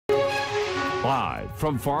Live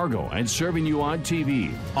from Fargo and serving you on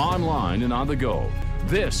TV, online, and on the go.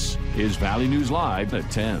 This is Valley News Live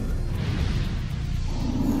at 10.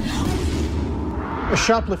 A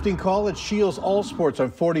shoplifting call at Shields All Sports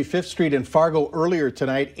on 45th Street in Fargo earlier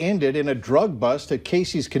tonight ended in a drug bust at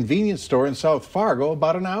Casey's convenience store in South Fargo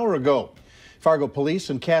about an hour ago. Fargo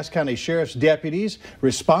Police and Cass County Sheriff's deputies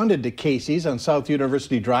responded to Casey's on South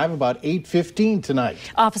University Drive about 8:15 tonight.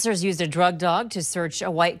 Officers used a drug dog to search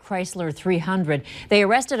a white Chrysler 300. They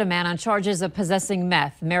arrested a man on charges of possessing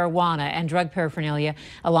meth, marijuana, and drug paraphernalia,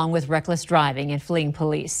 along with reckless driving and fleeing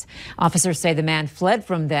police. Officers say the man fled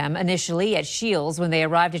from them initially at Shields when they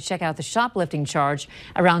arrived to check out the shoplifting charge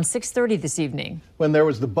around 6:30 this evening. When there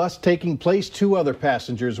was the bust taking place, 2 other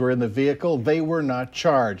passengers were in the vehicle. They were not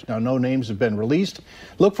charged. Now, no names have been released.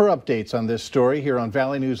 Look for updates on this story here on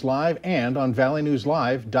Valley News Live and on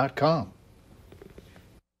valleynewslive.com.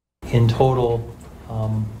 In total,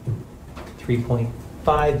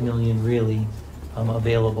 3.5 million really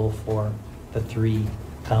available for the 3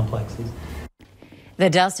 complexes. The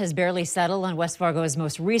dust has barely settled on West Fargo's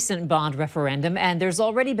most recent bond referendum, and there's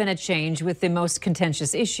already been a change with the most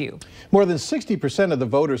contentious issue. More than 60% of the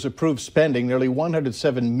voters approved spending nearly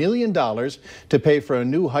 $107 million to pay for a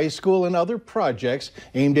new high school and other projects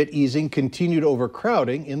aimed at easing continued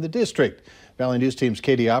overcrowding in the district. Valley News Team's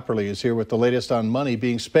Katie Opperly is here with the latest on money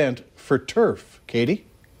being spent for turf. Katie?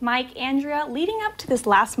 Mike, Andrea, leading up to this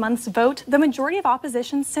last month's vote, the majority of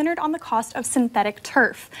opposition centered on the cost of synthetic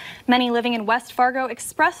turf. Many living in West Fargo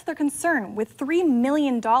expressed their concern with $3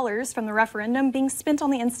 million from the referendum being spent on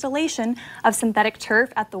the installation of synthetic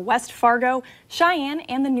turf at the West Fargo, Cheyenne,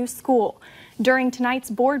 and the new school. During tonight's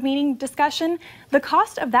board meeting discussion, the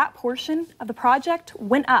cost of that portion of the project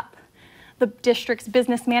went up. The district's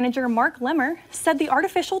business manager, Mark Lemmer, said the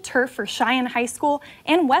artificial turf for Cheyenne High School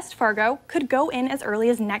and West Fargo could go in as early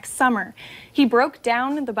as next summer. He broke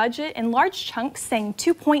down the budget in large chunks, saying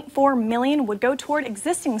 $2.4 million would go toward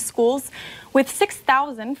existing schools, with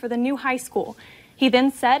 $6,000 for the new high school. He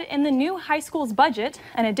then said in the new high school's budget,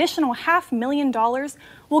 an additional $500,000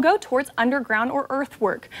 will go towards underground or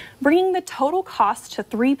earthwork, bringing the total cost to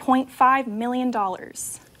 $3.5 million.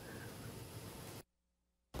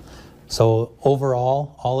 So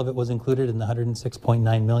overall, all of it was included in the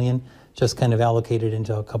 106.9 million, just kind of allocated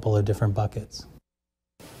into a couple of different buckets.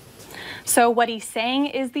 So what he's saying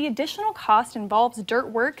is the additional cost involves dirt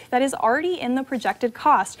work that is already in the projected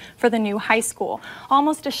cost for the new high school.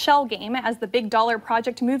 Almost a shell game as the big dollar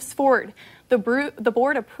project moves forward. The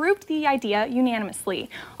board approved the idea unanimously.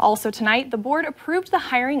 Also tonight, the board approved the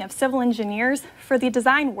hiring of civil engineers for the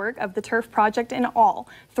design work of the turf project in all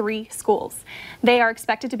 3 schools. They are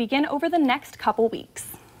expected to begin over the next couple weeks.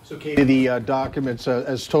 So, Katie, the documents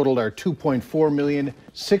as totaled are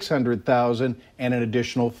 $2.4,600,000 and an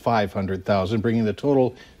additional $500,000, bringing the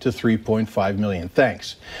total to $3.5 million.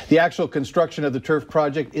 Thanks. The actual construction of the turf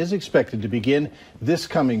project is expected to begin this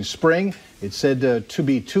coming spring. It's said to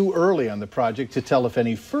be too early on the project to tell if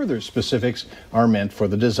any further specifics are meant for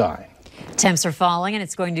the design. Temps are falling, and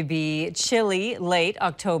it's going to be chilly late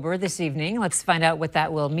October this evening. Let's find out what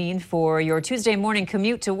that will mean for your Tuesday morning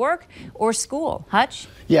commute to work or school. Hutch?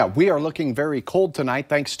 Yeah, we are looking very cold tonight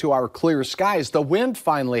thanks to our clear skies. The wind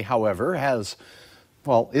finally, however, has,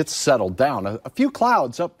 well, it's settled down. A few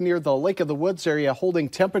clouds up near the Lake of the Woods area holding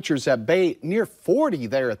temperatures at bay near 40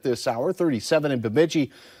 there at this hour, 37 in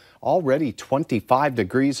Bemidji. Already 25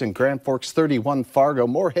 degrees in Grand Forks, 31 Fargo,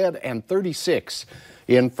 Moorhead, and 36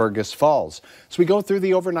 in Fergus Falls. As we go through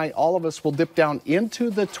the overnight, all of us will dip down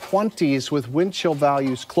into the 20s with wind chill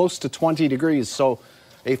values close to 20 degrees. So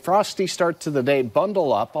a frosty start to the day.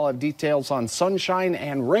 Bundle up. I'll have details on sunshine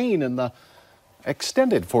and rain in the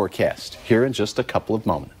extended forecast here in just a couple of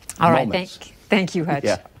moments. All right. Thank you, Hutch.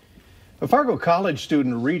 Yeah. A Fargo College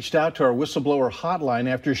student reached out to our whistleblower hotline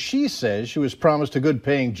after she says she was promised a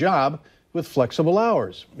good-paying job with flexible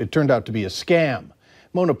hours. It turned out to be a scam.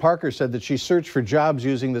 Mona Parker said that she searched for jobs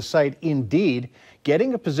using the site Indeed,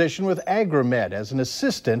 getting a position with Agromed as an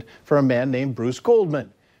assistant for a man named Bruce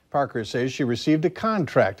Goldman. Parker says she received a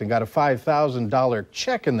contract and got a $5,000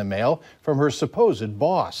 check in the mail from her supposed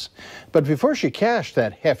boss. But before she cashed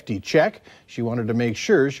that hefty check, she wanted to make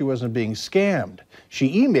sure she wasn't being scammed.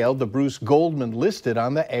 She emailed the Bruce Goldman listed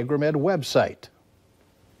on the Agromed website.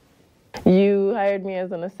 You hired me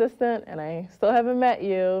as an assistant and I still haven't met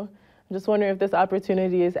you. I'm just wondering if this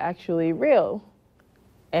opportunity is actually real.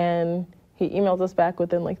 And he emailed us back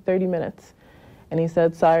within like 30 minutes. And he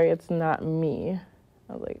said, sorry, it's not me.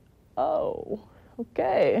 I was like, oh,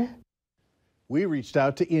 okay. We reached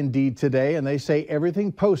out to Indeed today, and they say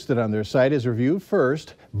everything posted on their site is reviewed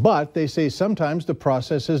first, but they say sometimes the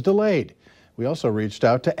process is delayed. We also reached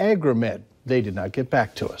out to Agromed. They did not get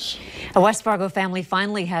back to us. A West Fargo family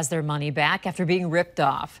finally has their money back after being ripped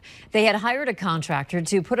off. They had hired a contractor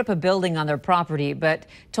to put up a building on their property, but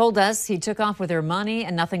told us he took off with their money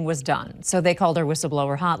and nothing was done. So they called our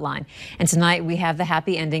whistleblower hotline. And tonight we have the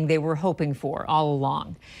happy ending they were hoping for all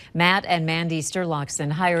along. Matt and Mandy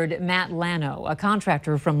Sturlockson hired Matt Lano, a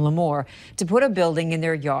contractor from Lemoore, to put a building in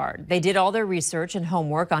their yard. They did all their research and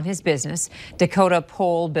homework on his business, Dakota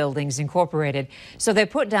Pole Buildings Incorporated. So they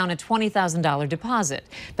put down a $20,000 deposit,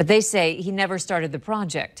 but they say he never started the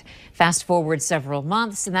project. Fast forward several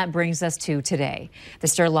months, and that brings us to today. The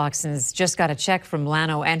Sturlocksons just got a check from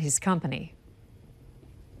Lano and his company.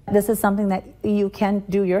 This is something that you can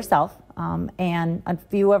do yourself, and if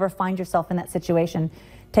you ever find yourself in that situation,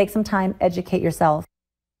 take some time, educate yourself.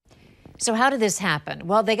 So how did this happen?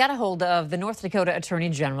 Well, they got a hold of the North Dakota Attorney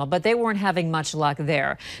General, but they weren't having much luck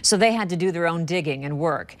there. So they had to do their own digging and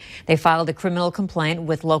work. They filed a criminal complaint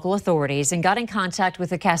with local authorities and got in contact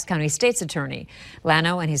with the Cass County State's Attorney.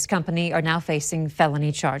 Lano and his company are now facing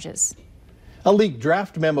felony charges. A leaked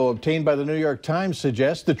draft memo obtained by the New York Times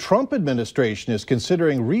suggests the Trump administration is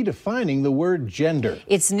considering redefining the word gender.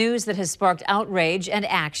 It's news that has sparked outrage and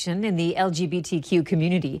action in the LGBTQ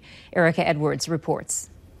community. Erica Edwards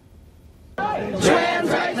reports.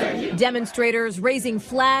 Demonstrators raising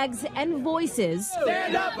flags and voices.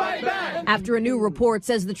 Stand up, fight back! After a new report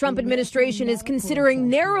says the Trump administration is considering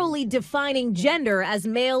narrowly defining gender as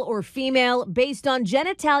male or female based on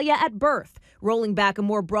genitalia at birth, rolling back a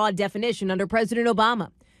more broad definition under President Obama.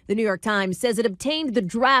 The New York Times says it obtained the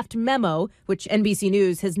draft memo, which NBC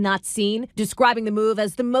News has not seen, describing the move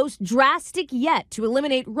as the most drastic yet to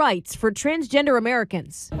eliminate rights for transgender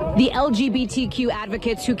Americans. The LGBTQ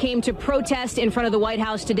advocates who came to protest in front of the White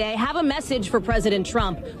House today have a message for President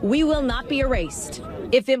Trump. We will not be erased.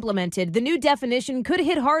 If implemented, the new definition could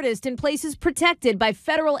hit hardest in places protected by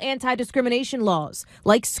federal anti-discrimination laws,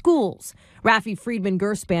 like schools. Rafi Friedman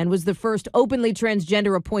Gerspan was the first openly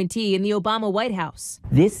transgender appointee in the Obama White House.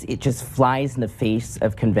 It just flies in the face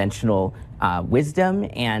of conventional wisdom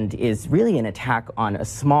and is really an attack on a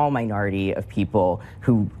small minority of people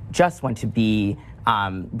who just want to be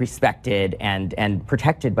respected and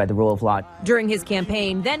protected by the rule of law. During his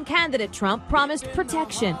campaign, then candidate Trump promised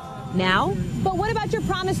protection. Now? But what about your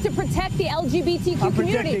promise to protect the LGBTQ community? I'm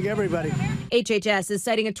protecting everybody. HHS is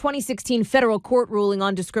citing a 2016 federal court ruling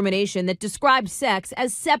on discrimination that describes sex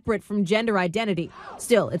as separate from gender identity.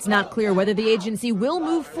 Still, it's not clear whether the agency will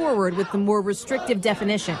move forward with the more restrictive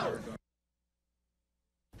definition.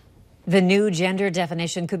 The new gender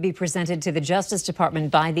definition could be presented to the Justice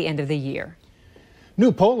Department by the end of the year.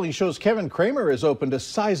 New polling shows Kevin Cramer has opened a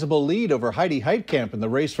sizable lead over Heidi Heitkamp in the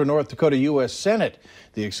race for North Dakota U.S. Senate.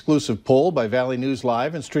 The exclusive poll by Valley News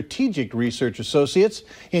Live and Strategic Research Associates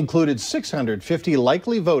included 650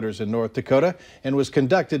 likely voters in North Dakota and was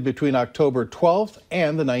conducted between October 12th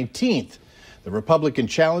and the 19th. The Republican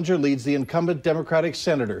challenger leads the incumbent Democratic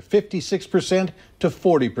senator 56% to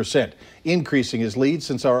 40%, increasing his lead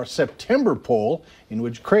since our September poll, in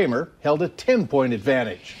which Cramer held a 10-point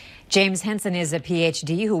advantage. James Henson is a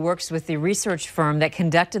PhD who works with the research firm that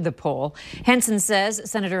conducted the poll. Henson says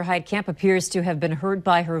Senator Heitkamp appears to have been hurt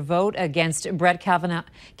by her vote against Brett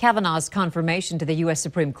Kavanaugh's confirmation to the U.S.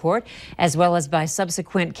 Supreme Court, as well as by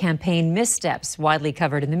subsequent campaign missteps widely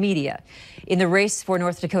covered in the media. In the race for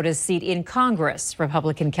North Dakota's seat in Congress,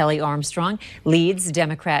 Republican Kelly Armstrong leads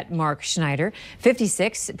Democrat Mark Schneider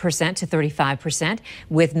 56% to 35%,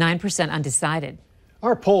 with 9% undecided.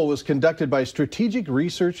 Our poll was conducted by Strategic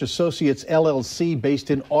Research Associates, LLC, based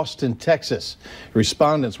in Austin, Texas.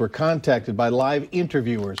 Respondents were contacted by live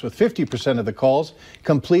interviewers, with 50% of the calls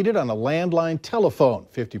completed on a landline telephone,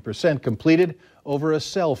 50% completed over a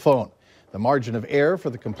cell phone. The margin of error for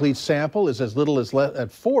the complete sample is as little as at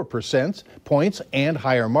 4% points and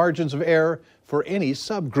higher margins of error for any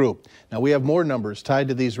subgroup. Now, we have more numbers tied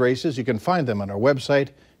to these races. You can find them on our website.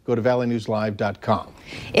 Go to valleynewslive.com.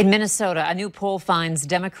 In Minnesota, a new poll finds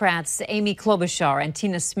Democrats Amy Klobuchar and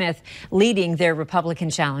Tina Smith leading their Republican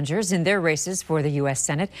challengers in their races for the U.S.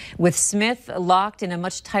 Senate, with Smith locked in a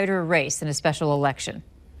much tighter race in a special election.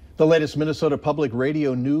 The latest Minnesota Public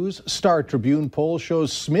Radio News Star Tribune poll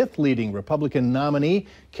shows Smith leading Republican nominee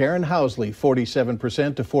Karen Housley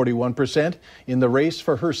 47% to 41% in the race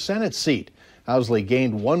for her Senate seat. Housley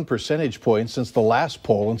gained 1 percentage point since the last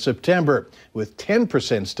poll in September, with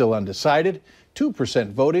 10% still undecided,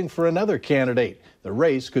 2% voting for another candidate. The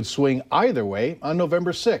race could swing either way on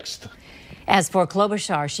November 6th. As for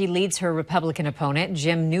Klobuchar, she leads her Republican opponent,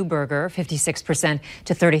 Jim Newberger, 56%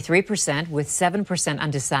 to 33%, with 7%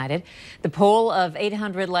 undecided. The poll of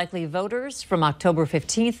 800 likely voters from October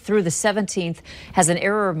 15th through the 17th has an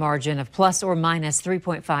error margin of plus or minus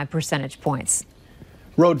 3.5 percentage points.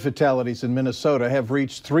 Road fatalities in Minnesota have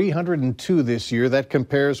reached 302 this year. That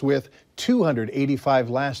compares with 285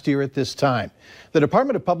 last year at this time. The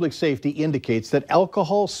Department of Public Safety indicates that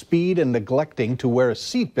alcohol, speed, and neglecting to wear a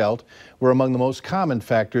seatbelt were among the most common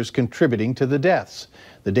factors contributing to the deaths.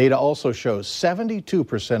 The data also shows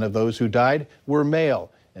 72% of those who died were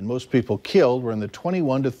male, and most people killed were in the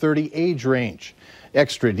 21 to 30 age range.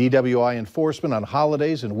 Extra DWI enforcement on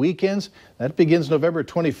holidays and weekends, that begins November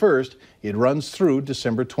 21st. It runs through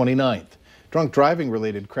December 29th. Drunk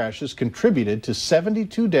driving-related crashes contributed to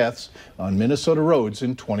 72 deaths on Minnesota roads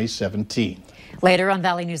in 2017. Later on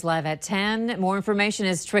Valley News Live at 10, more information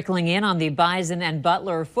is trickling in on the Bison and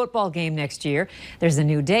Butler football game next year. There's a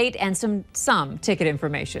new date and some ticket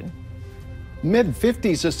information.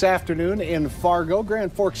 Mid-50s this afternoon in Fargo.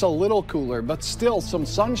 Grand Forks a little cooler, but still some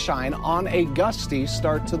sunshine on a gusty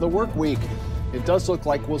start to the work week. It does look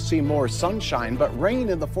like we'll see more sunshine, but rain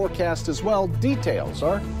in the forecast as well. Details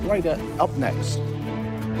are right up next.